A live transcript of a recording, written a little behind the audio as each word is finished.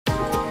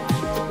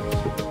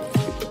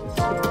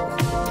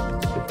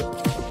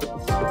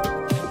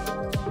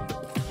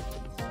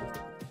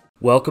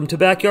Welcome to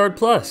Backyard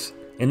Plus.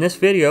 In this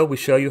video we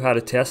show you how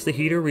to test the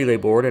heater relay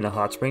board in a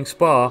hot spring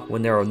spa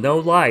when there are no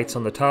lights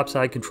on the top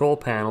side control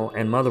panel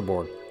and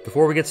motherboard.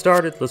 Before we get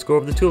started, let's go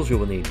over the tools you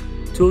will need.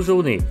 Tools you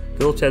will need: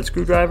 Phillips head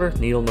screwdriver,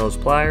 needle nose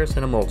pliers,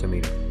 and a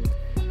multimeter.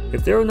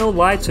 If there are no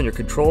lights on your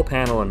control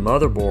panel and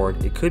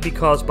motherboard, it could be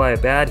caused by a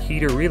bad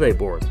heater relay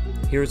board.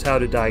 Here's how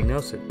to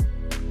diagnose it.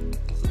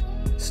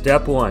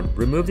 Step 1.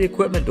 Remove the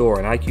equipment door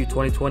and IQ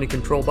 2020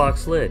 control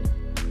box lid.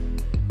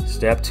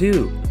 Step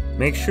 2.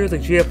 Make sure the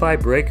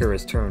GFI breaker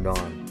is turned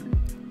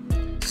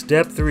on.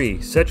 Step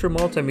 3. Set your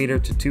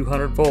multimeter to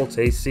 200 volts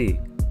AC.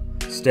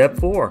 Step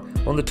 4.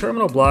 On the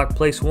terminal block,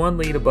 place one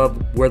lead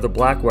above where the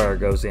black wire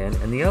goes in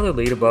and the other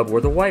lead above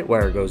where the white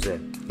wire goes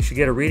in. You should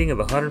get a reading of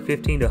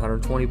 115 to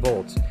 120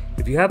 volts.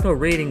 If you have no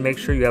reading, make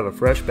sure you have a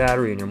fresh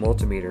battery in your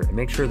multimeter and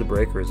make sure the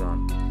breaker is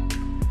on.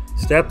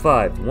 Step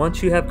 5.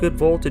 Once you have good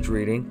voltage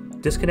reading,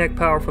 disconnect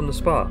power from the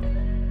spa.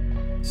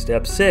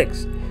 Step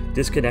 6.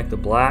 Disconnect the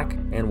black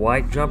and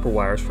white jumper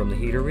wires from the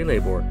heater relay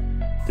board.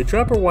 The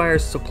jumper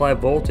wires supply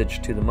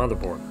voltage to the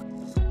motherboard.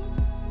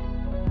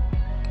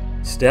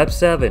 Step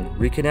 7.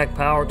 Reconnect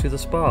power to the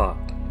spa.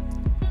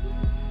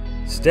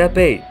 Step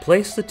 8.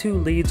 Place the two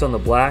leads on the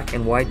black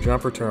and white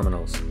jumper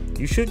terminals.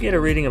 You should get a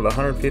reading of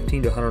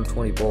 115 to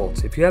 120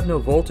 volts. If you have no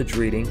voltage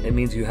reading, it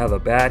means you have a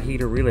bad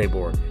heater relay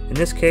board. In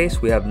this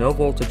case, we have no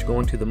voltage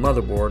going to the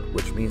motherboard,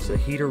 which means the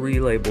heater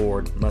relay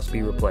board must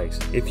be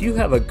replaced. If you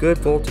have a good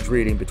voltage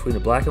reading between the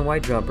black and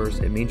white jumpers,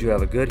 it means you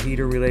have a good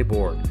heater relay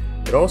board.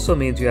 It also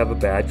means you have a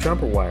bad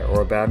jumper wire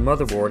or a bad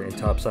motherboard and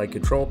topside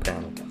control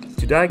panel.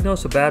 To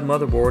diagnose a bad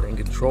motherboard and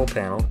control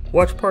panel,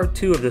 watch part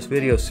 2 of this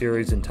video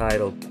series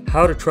entitled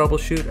How to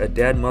Troubleshoot a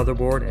Dead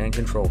Motherboard and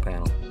Control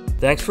Panel.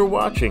 Thanks for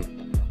watching.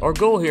 Our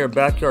goal here at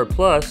Backyard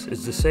Plus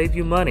is to save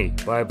you money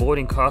by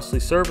avoiding costly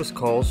service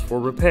calls for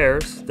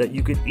repairs that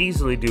you could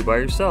easily do by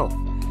yourself.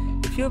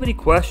 If you have any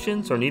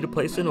questions or need to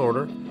place an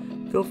order,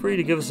 feel free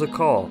to give us a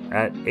call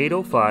at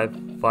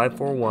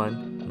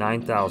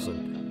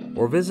 805-541-9000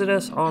 or visit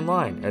us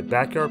online at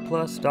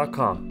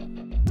backyardplus.com.